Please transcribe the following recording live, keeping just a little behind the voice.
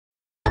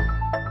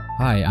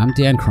Hi, I'm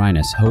Dan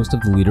Krynas, host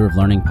of the Leader of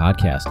Learning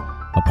podcast,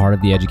 a part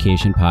of the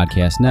Education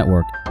Podcast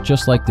Network,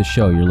 just like the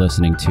show you're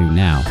listening to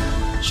now.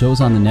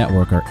 Shows on the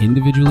network are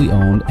individually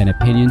owned and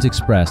opinions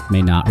expressed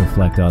may not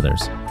reflect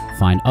others.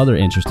 Find other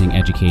interesting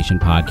education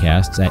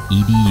podcasts at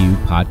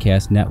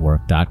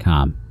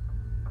edupodcastnetwork.com.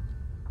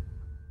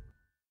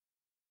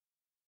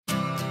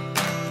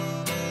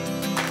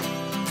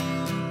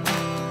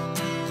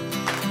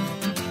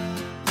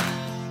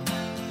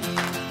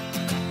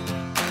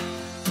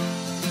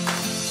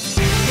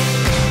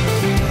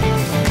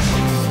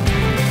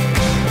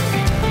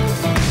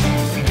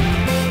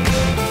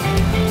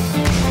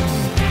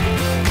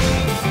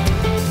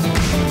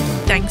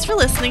 Thanks for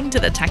listening to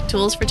the Tech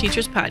Tools for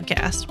Teachers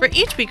podcast, where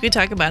each week we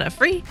talk about a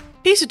free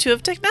piece or two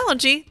of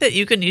technology that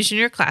you can use in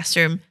your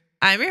classroom.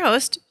 I'm your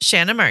host,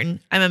 Shanna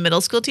Martin. I'm a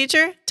middle school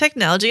teacher,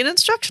 technology and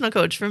instructional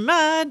coach from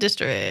my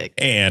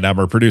district. And I'm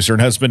our producer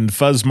and husband,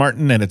 Fuzz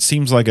Martin, and it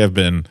seems like I've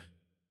been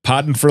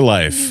podding for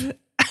life.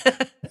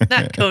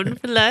 Not coding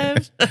for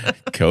life.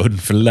 Coding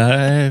for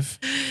life.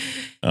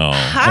 Oh,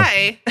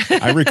 Hi.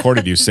 I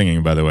recorded you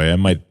singing, by the way. I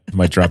might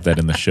drop that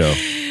in the show.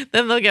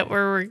 Then they'll get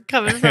where we're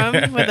coming from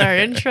with our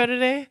intro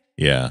today.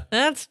 Yeah.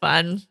 That's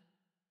fun.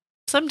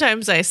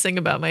 Sometimes I sing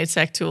about my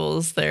tech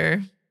tools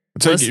there.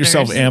 So get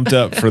yourself amped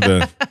up for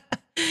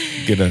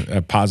get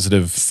a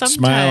positive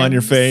smile on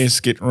your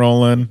face, get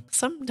rolling.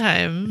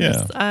 Sometimes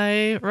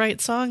I write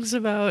songs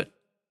about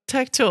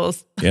tech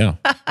tools. Yeah,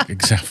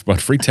 exactly.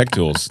 About free tech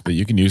tools that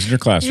you can use in your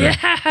classroom.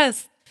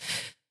 Yes.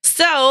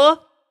 So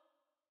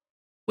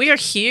we are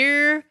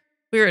here.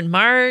 We're in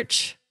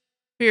March.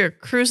 We are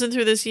cruising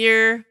through this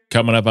year.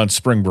 Coming up on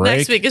spring break.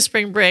 Next week is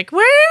spring break.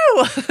 Woo!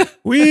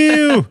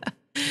 Woo!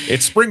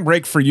 It's spring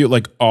break for you.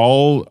 Like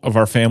all of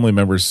our family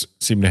members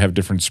seem to have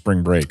different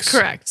spring breaks.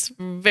 Correct.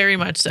 Very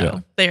much so. Yeah.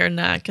 They are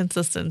not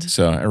consistent.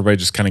 So everybody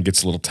just kind of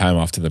gets a little time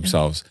off to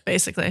themselves.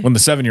 Basically. When the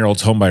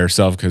 7-year-old's home by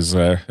herself because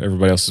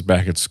everybody else is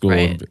back at school.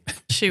 Right.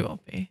 She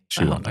won't be.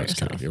 She won't. I was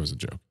kidding. It was a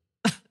joke.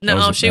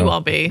 She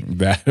won't be.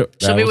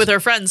 She'll be with her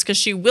friends because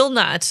she will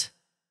not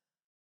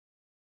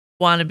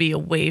want to be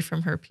away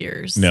from her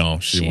peers. No,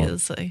 she won't.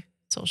 Is a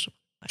social.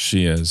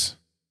 She is.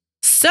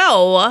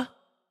 So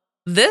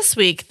this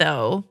week,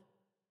 though,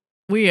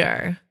 we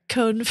are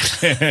coding.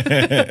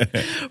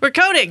 We're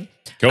coding.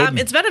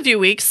 It's been a few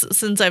weeks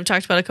since I've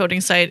talked about a coding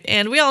site,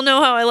 and we all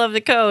know how I love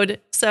the code.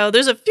 So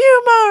there's a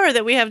few more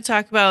that we have to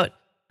talk about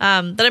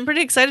that I'm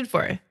pretty excited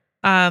for.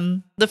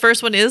 The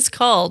first one is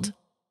called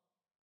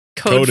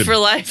Code for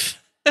Life.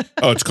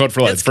 Oh, it's Code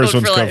for Life. First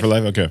one's Code for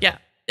Life. Okay.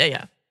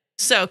 Yeah.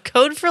 So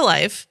Code for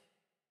Life,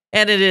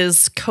 and it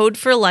is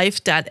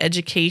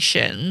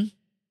codeforlife.education.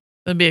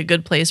 Would be a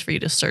good place for you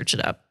to search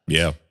it up.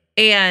 Yeah.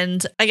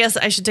 And I guess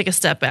I should take a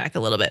step back a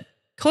little bit.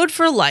 Code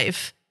for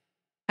Life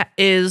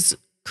is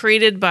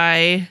created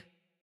by,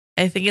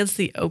 I think it's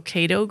the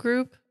Ocado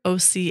group,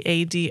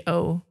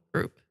 OCADO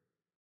group.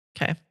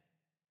 Okay.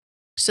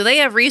 So they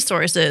have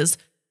resources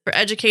for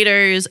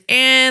educators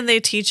and they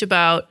teach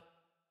about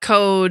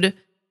code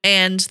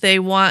and they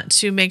want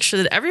to make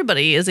sure that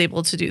everybody is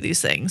able to do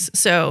these things.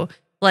 So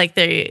like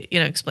they,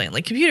 explain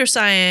like computer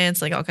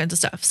science, like all kinds of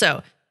stuff.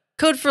 So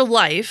Code for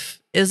Life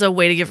is a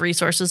way to give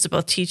resources to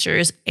both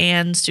teachers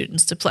and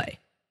students to play.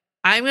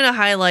 I'm going to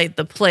highlight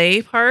the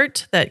play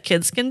part that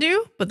kids can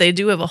do, but they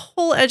do have a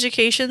whole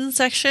education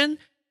section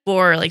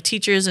for like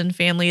teachers and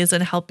families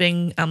and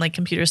helping like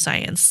computer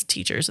science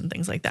teachers and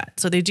things like that.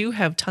 So they do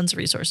have tons of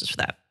resources for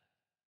that.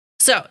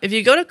 So if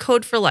you go to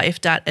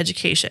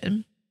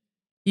codeforlife.education,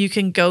 you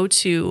can go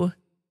to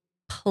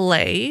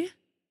play.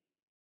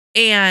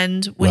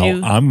 And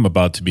when I'm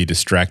about to be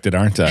distracted,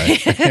 aren't I?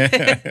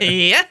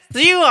 Yes,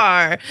 you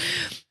are.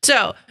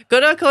 So go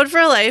to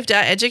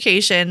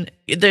codeforlife.education.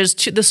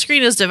 The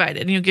screen is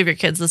divided and you give your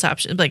kids this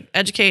option, like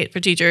educate for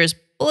teachers,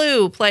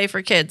 blue, play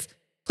for kids,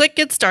 click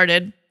get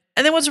started.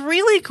 And then what's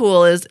really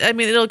cool is,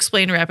 it'll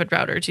explain Rapid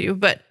Router to you,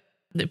 but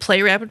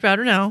play Rapid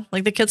Router now.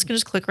 Like the kids can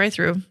just click right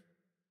through.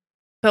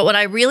 But what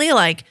I really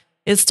like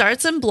is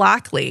starts in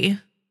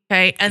Blockly,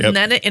 okay? And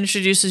then it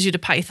introduces you to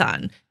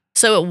Python.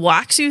 So it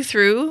walks you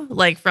through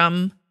like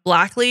from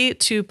Blockly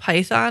to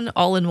Python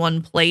all in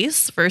one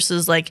place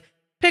versus like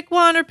pick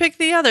one or pick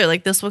the other.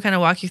 Like this will kind of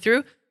walk you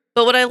through.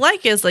 But what I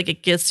like is like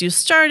it gets you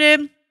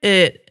started.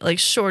 It like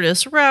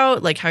shortest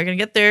route, like how you're going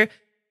to get there.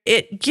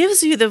 It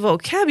gives you the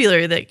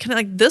vocabulary that kind of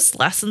like this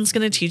lesson's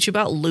going to teach you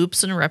about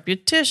loops and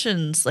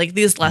repetitions. Like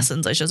these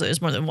lessons, I should say,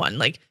 there's more than one.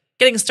 Like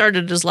getting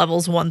started is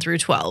levels 1 through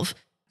 12.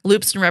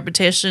 Loops and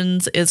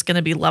repetitions is going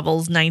to be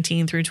levels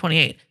 19 through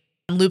 28.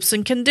 Loops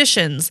and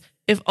conditions,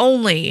 if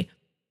only,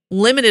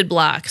 limited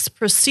blocks,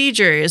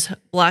 procedures,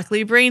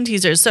 Blockly brain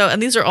teasers. So,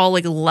 and these are all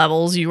like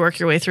levels you work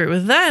your way through.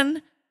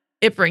 Then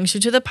it brings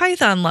you to the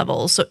Python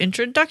levels. So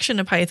introduction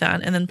to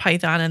Python and then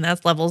Python, and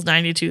that's levels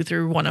 92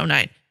 through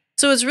 109.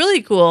 So what's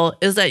really cool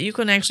is that you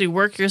can actually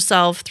work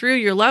yourself through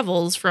your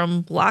levels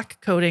from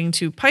block coding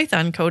to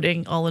Python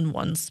coding all in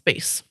one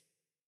space.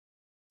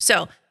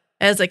 So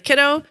as a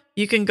kiddo,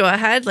 you can go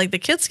ahead, like the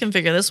kids can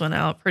figure this one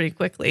out pretty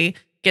quickly.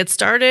 Get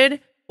started.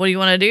 What do you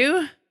want to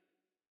do?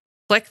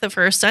 click the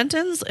first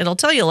sentence, it'll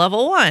tell you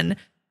level 1.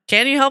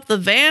 Can you help the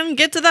van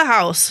get to the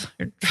house?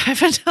 You're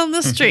driving down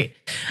the street.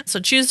 So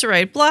choose the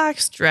right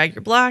blocks, drag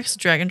your blocks,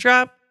 drag and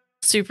drop.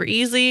 Super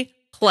easy.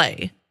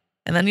 Play.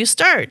 And then you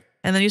start.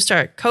 And then you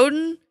start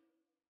coding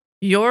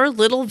your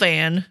little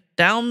van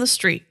down the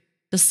street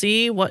to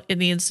see what it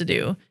needs to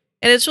do.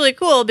 And it's really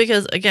cool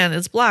because, again,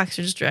 it's blocks.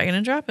 You're just dragging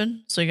and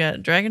dropping. So you got to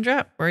drag and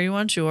drop where you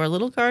want your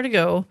little car to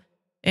go.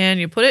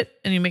 And you put it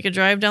and you make it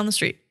drive down the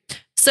street.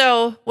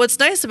 So what's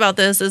nice about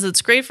this is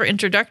it's great for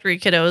introductory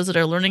kiddos that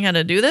are learning how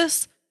to do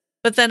this.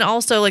 But then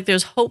also, like,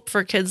 there's hope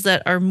for kids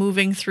that are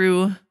moving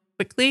through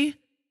quickly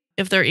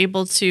if they're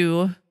able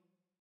to,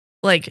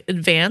 like,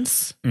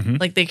 advance.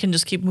 Like, they can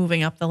just keep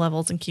moving up the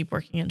levels and keep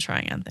working and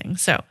trying on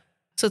things. So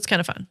it's kind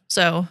of fun.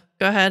 So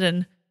go ahead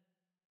and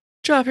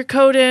drop your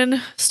code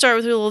in, start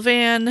with your little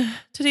van,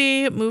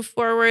 move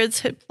forwards,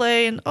 hit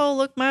play, and oh,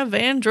 look, my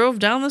van drove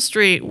down the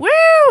street. Woo!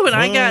 And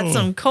I got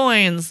some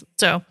coins.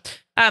 So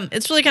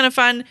it's really kind of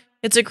fun.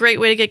 It's a great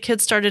way to get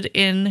kids started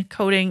in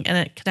coding, and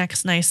it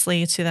connects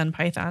nicely to then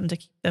Python to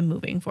keep them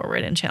moving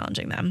forward and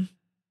challenging them.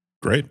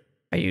 Great.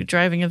 Are you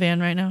driving a van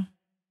right now?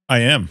 I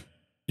am.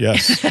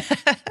 Yes.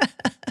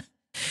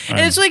 And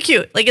it's really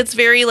cute. Like, it's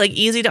very, like,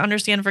 easy to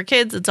understand for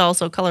kids. It's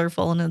also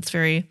colorful, and it's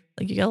very,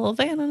 like, you got a little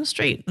van on the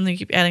street, and then you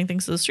keep adding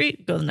things to the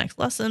street, go to the next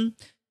lesson.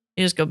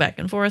 You just go back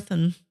and forth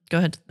and go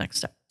ahead to the next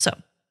step. So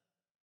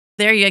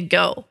there you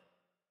go.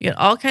 You got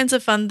all kinds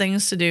of fun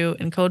things to do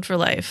in Code for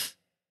Life,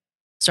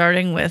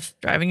 starting with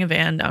driving a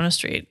van down a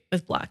street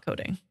with block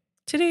coding.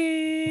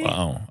 Ta-da!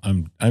 Wow.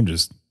 I'm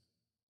just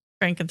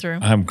cranking through.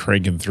 I'm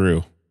cranking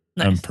through.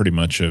 Nice. I'm pretty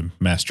much a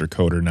master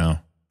coder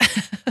now.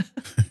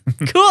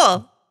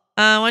 Cool.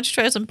 Why don't you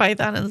try some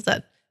Python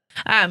instead?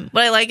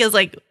 What I like is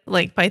like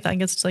Python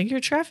gets to, like, your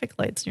traffic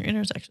lights and your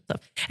intersection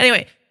stuff.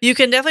 Anyway, you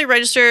can definitely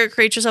register,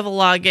 create yourself a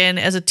login.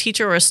 As a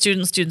teacher or a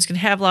student, students can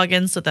have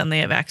logins, so then they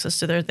have access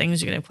to their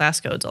things. You can have class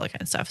codes, all that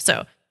kind of stuff.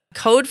 So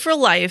Code for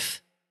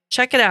Life,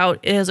 check it out.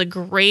 It has a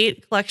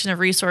great collection of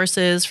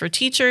resources for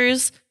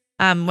teachers,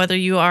 whether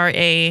you are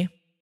a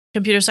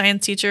computer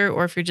science teacher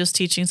or if you're just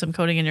teaching some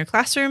coding in your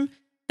classroom.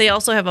 They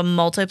also have a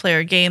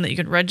multiplayer game that you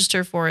can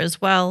register for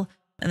as well.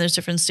 And there's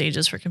different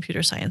stages for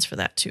computer science for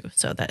that too.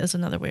 So that is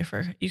another way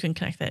for you can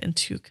connect that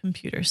into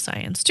computer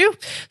science too.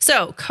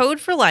 So Code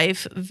for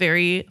Life,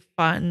 very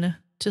fun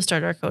to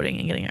start our coding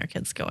and getting our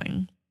kids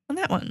going on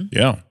that one.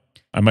 Yeah.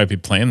 I might be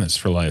playing this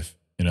for life,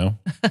 you know?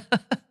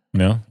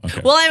 No?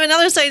 Okay. Well, I have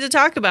another site to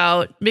talk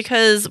about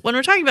because when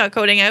we're talking about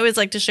coding, I always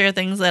like to share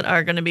things that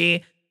are going to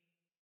be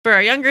for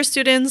our younger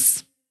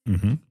students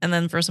and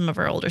then for some of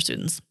our older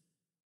students.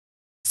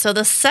 So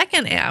the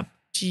second app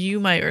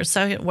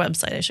second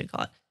website, I should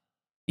call it,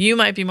 you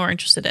might be more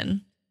interested in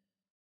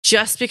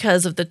just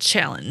because of the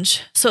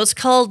challenge. So it's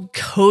called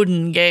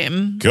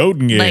CodinGame.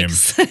 CodinGame. Like,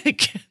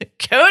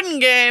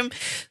 CodinGame.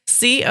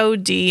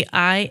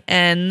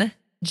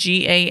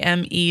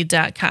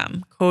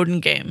 CodinGame.com.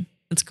 CodinGame.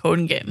 It's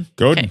CodinGame.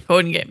 Okay,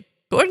 CodinGame.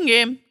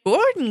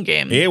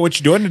 CodinGame. Hey, what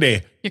you doing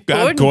today?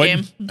 I'm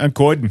coding. I'm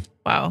coding.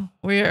 Wow,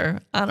 we are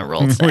on a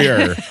roll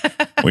today.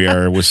 We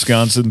are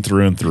Wisconsin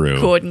through and through.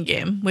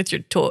 CodinGame with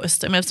your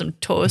toast. I'm gonna have some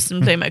toast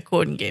and play my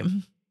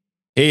CodinGame.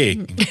 Hey,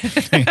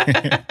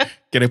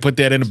 can I put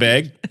that in a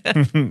bag?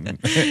 In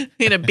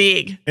a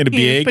bag. In a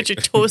bag. Put your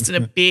toast in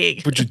a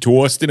bag. Put your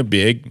toast in a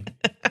bag.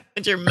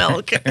 With your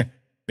milk.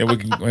 Then we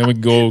can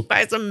go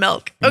buy some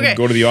milk. Okay.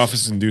 Go to the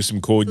office and do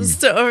some coding.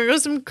 So we're going to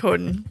some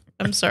coding.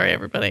 I'm sorry,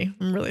 everybody.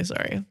 I'm really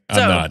sorry.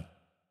 I'm not.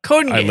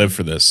 CodinGame. I live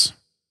for this.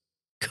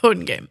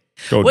 CodinGame.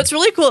 What's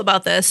really cool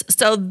about this?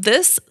 So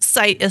this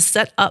site is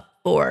set up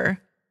for,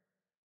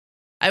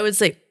 I would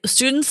say,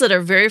 students that are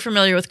very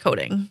familiar with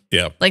coding.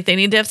 Yeah. Like, they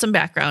need to have some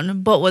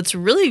background. But what's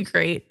really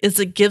great is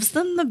it gives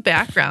them the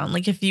background.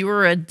 Like, if you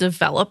were a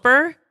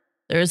developer,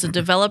 there's a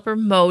developer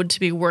mode to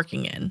be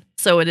working in.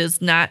 So it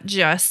is not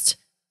just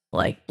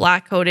like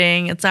block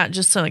coding. It's not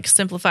just to, like,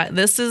 simplify.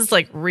 This is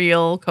like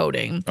real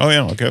coding. Oh,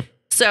 yeah. Okay.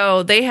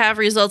 So they have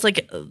results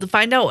like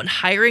find out what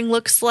hiring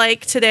looks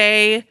like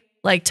today,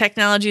 like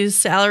technologies,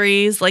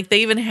 salaries. Like,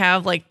 they even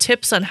have like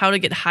tips on how to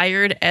get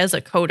hired as a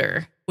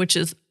coder, which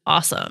is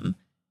awesome.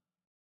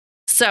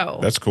 So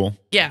that's cool.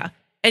 Yeah.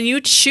 And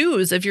you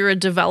choose if you're a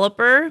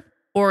developer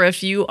or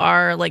if you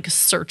are like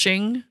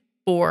searching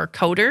for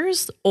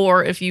coders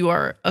or if you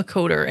are a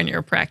coder and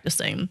you're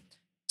practicing.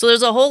 So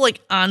there's a whole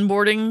like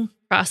onboarding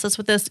process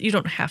with this. You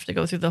don't have to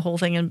go through the whole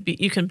thing, and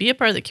you can be a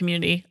part of the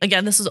community.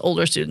 Again, this is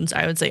older students.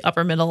 I would say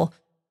upper middle,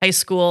 high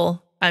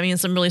school. I mean,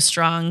 some really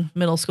strong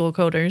middle school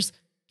coders.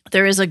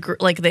 There is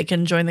like they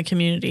can join the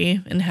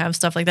community and have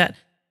stuff like that.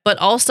 But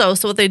also,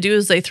 so what they do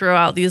is they throw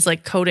out these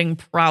like coding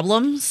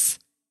problems,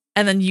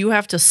 and then you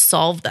have to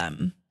solve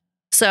them.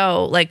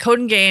 So like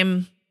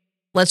CodinGame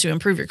lets you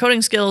improve your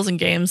coding skills in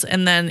games,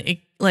 and then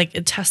it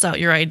tests out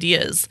your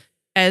ideas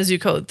as you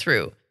code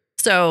through.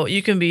 So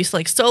you can be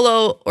like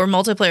solo or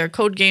multiplayer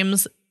code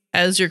games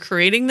as you're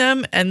creating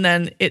them, and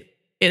then it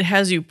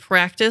has you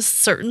practice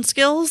certain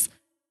skills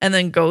and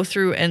then go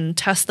through and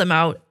test them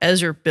out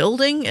as you're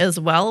building as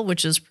well,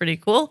 which is pretty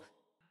cool.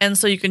 And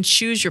so you can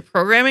choose your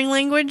programming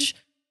language,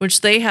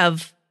 which they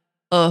have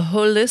a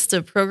whole list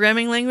of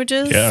programming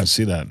languages. Yeah, I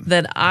see that.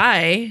 That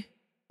I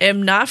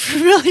am not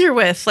familiar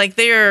with. Like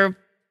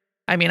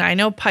I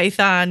know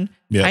Python,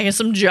 I know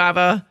some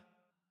Java,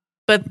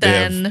 but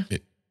then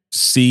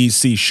C,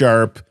 C#,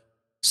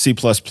 C++,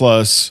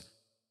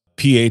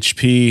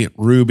 PHP,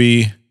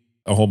 Ruby,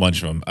 a whole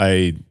bunch of them.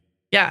 I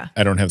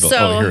don't have the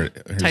here's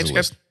TypeScript. the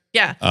list.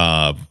 Yeah.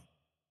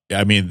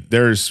 I mean,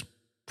 there's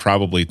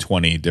probably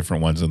 20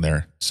 different ones in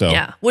there. So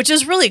yeah, which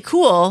is really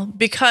cool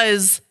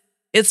because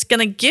it's going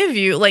to give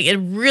you, like, it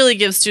really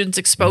gives students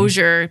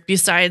exposure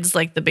besides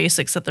like the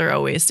basics that they're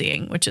always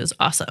seeing, which is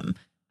awesome.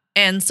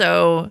 And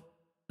so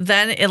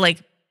then it like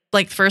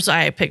first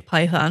I picked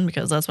Python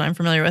because that's what I'm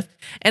familiar with.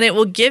 And it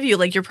will give you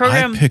like your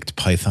program. I picked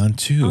Python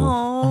too.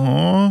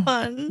 Oh,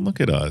 fun.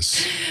 Look at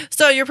us.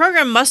 So your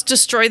program must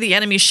destroy the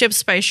enemy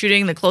ships by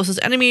shooting the closest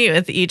enemy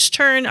with each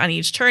turn. On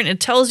each turn, it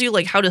tells you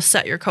like how to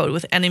set your code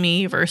with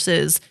enemy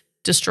versus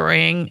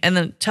destroying, and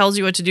then it tells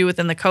you what to do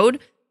within the code.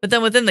 But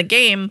then within the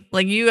game,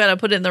 like you got to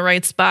put it in the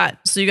right spot.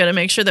 So you got to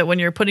make sure that when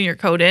you're putting your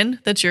code in,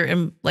 that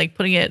you're like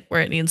putting it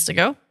where it needs to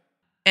go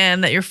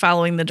and that you're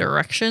following the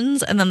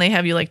directions. And then they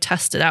have you like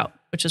test it out,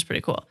 which is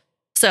pretty cool.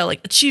 So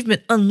like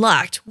achievement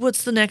unlocked.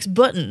 What's the next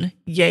button?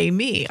 Yay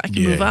me. I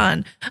can move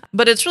on.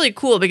 But it's really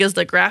cool because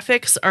the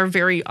graphics are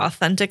very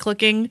authentic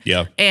looking.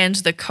 Yeah. And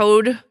the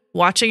code,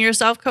 watching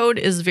yourself code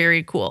is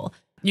very cool.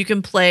 You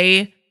can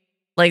play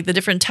like the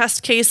different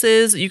test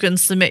cases. You can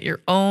submit your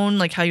own,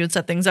 like how you would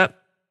set things up.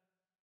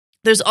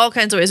 There's all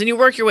kinds of ways, and you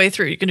work your way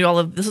through. You can do all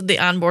of this. The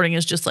onboarding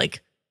is just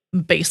like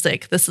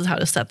basic. This is how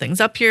to set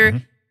things up here.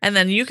 Mm-hmm. And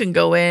then you can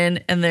go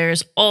in and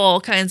there's all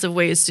kinds of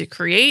ways to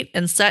create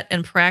and set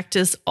and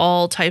practice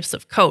all types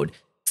of code.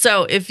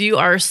 So if you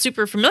are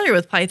super familiar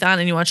with Python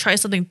and you want to try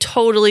something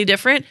totally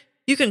different,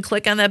 you can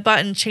click on that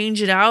button,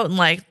 change it out, and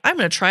like, I'm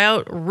going to try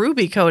out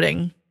Ruby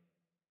coding.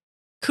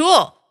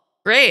 Cool.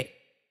 Great.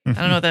 I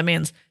don't know what that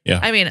means. Yeah.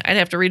 I mean, I'd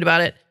have to read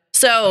about it.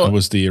 So that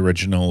was the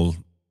original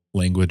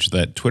language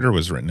that Twitter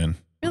was written in.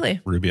 Really?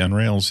 Ruby on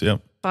Rails.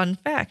 Yep. Fun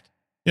fact.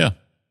 Yeah.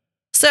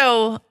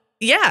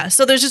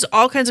 So there's just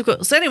all kinds of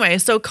cool. So anyway,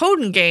 so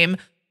CodinGame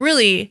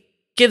really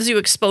gives you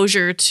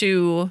exposure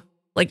to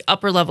like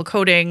upper level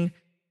coding,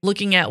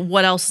 looking at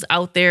what else is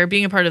out there,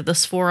 being a part of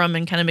this forum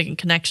and kind of making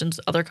connections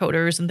with other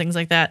coders and things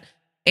like that.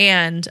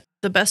 And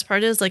the best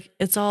part is like,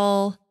 it's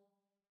all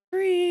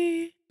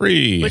free,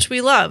 which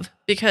we love,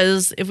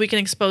 because if we can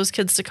expose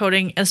kids to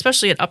coding,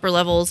 especially at upper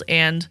levels,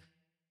 and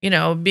you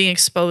know, being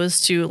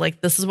exposed to like,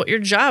 this is what your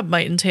job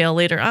might entail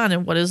later on.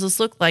 And what does this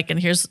look like? And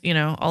here's, you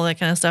know, all that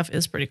kind of stuff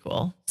is pretty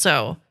cool.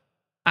 So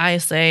I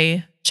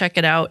say, check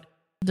it out.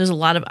 There's a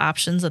lot of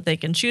options that they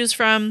can choose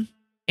from.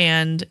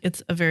 And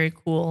it's a very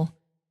cool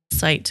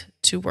site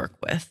to work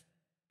with.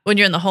 When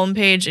you're in the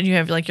homepage and you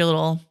have like your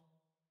little,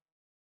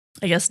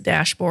 I guess,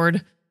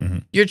 dashboard,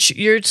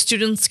 your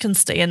students can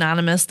stay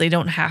anonymous. They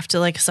don't have to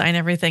like sign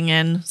everything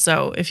in.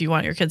 So if you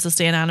want your kids to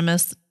stay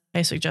anonymous,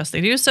 I suggest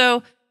they do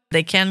so.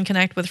 They can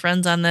connect with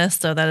friends on this,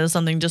 so that is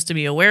something just to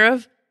be aware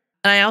of.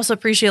 And I also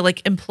appreciate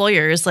like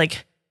employers,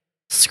 like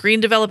screen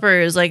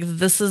developers, like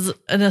this is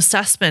an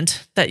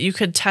assessment that you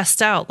could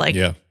test out. Like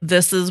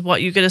this is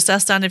what you get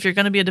assessed on if you're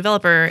going to be a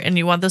developer and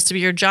you want this to be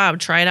your job,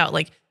 try it out.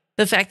 Like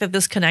the fact that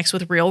this connects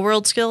with real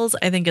world skills,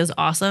 I think is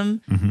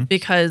awesome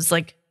because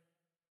like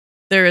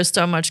there is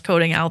so much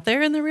coding out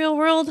there in the real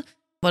world.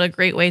 What a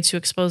great way to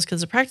expose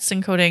kids to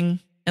practicing coding.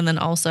 And then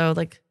also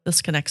like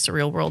this connects to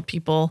real world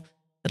people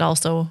that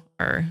also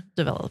are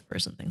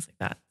developers and things like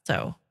that.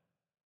 So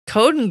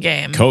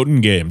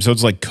CodinGame. So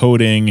it's like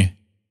coding.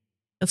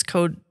 It's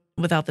code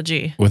without the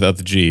G. Without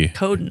the G.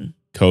 CodinGame.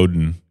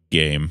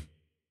 CodinGame.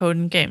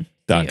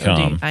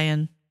 CodinGame.com.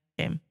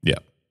 CodinGame. Yeah.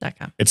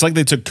 .com. It's like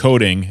they took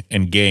coding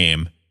and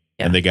game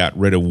and they got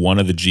rid of one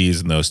of the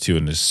G's in those two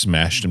and just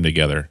smashed them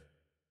together.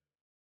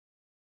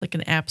 Like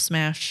an app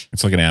smash.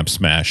 It's like an app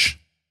smash.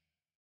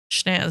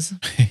 Schnaz.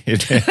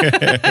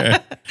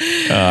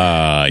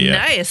 Yeah.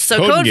 Nice. So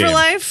Code for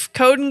Life,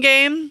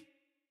 CodinGame.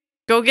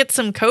 Go get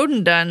some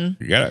coding done.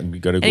 You gotta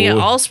go. And you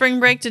got all spring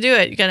break to do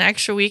it. You got an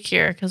extra week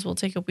here because we'll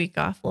take a week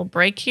off, a little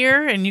break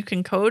here, and you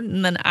can code.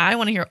 And then I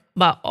want to hear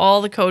about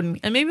all the coding,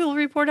 and maybe we'll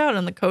report out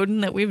on the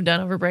coding that we've done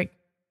over break.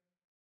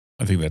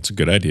 I think that's a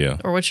good idea.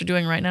 Or what you're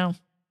doing right now.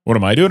 What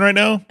am I doing right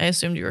now? I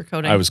assumed you were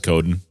coding. I was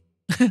coding.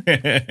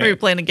 Were you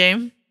playing a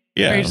game?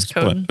 Yeah, or you just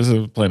coding? I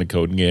was playing a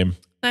coding game.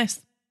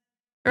 Nice.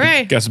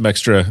 Hooray. Got some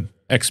extra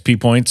XP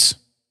points.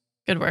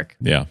 Good work.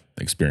 Yeah,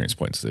 experience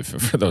points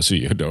for those of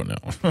you who don't know.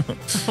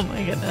 Oh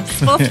my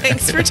goodness. Well,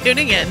 thanks for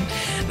tuning in.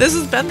 This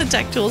has been the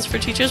Tech Tools for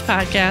Teachers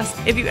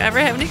podcast. If you ever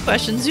have any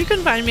questions, you can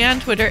find me on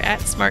Twitter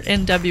at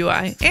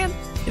SmartNWI. And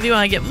if you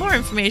want to get more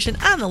information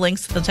on the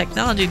links to the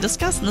technology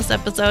discussed in this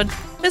episode,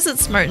 visit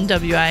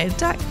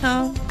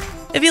smartandwi.com.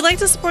 If you'd like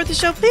to support the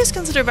show, please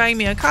consider buying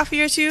me a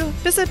coffee or two.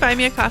 Visit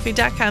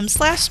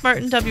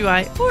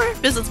buymeacoffee.com/smartandwi or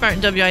visit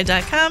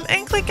smartandwi.com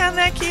and click on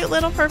that cute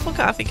little purple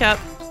coffee cup.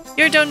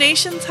 Your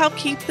donations help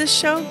keep this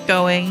show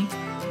going.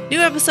 New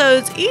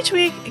episodes each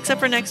week, except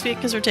for next week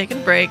because we're taking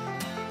a break.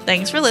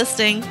 Thanks for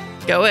listening.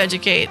 Go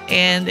educate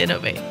and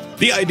innovate.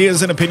 The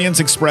ideas and opinions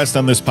expressed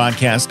on this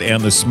podcast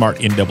and the Smart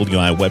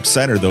NWI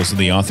website are those of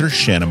the author,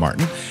 Shanna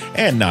Martin,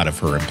 and not of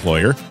her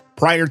employer.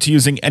 Prior to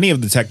using any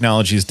of the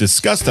technologies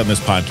discussed on this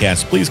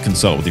podcast, please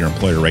consult with your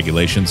employer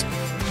regulations.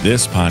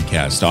 This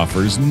podcast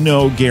offers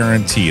no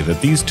guarantee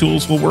that these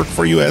tools will work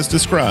for you as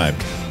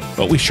described,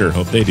 but we sure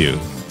hope they do.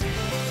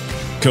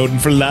 Coding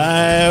for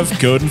life,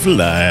 coding for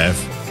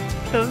life.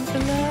 Coding for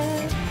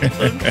life,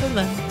 coding for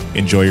life.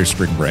 Enjoy your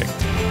spring break.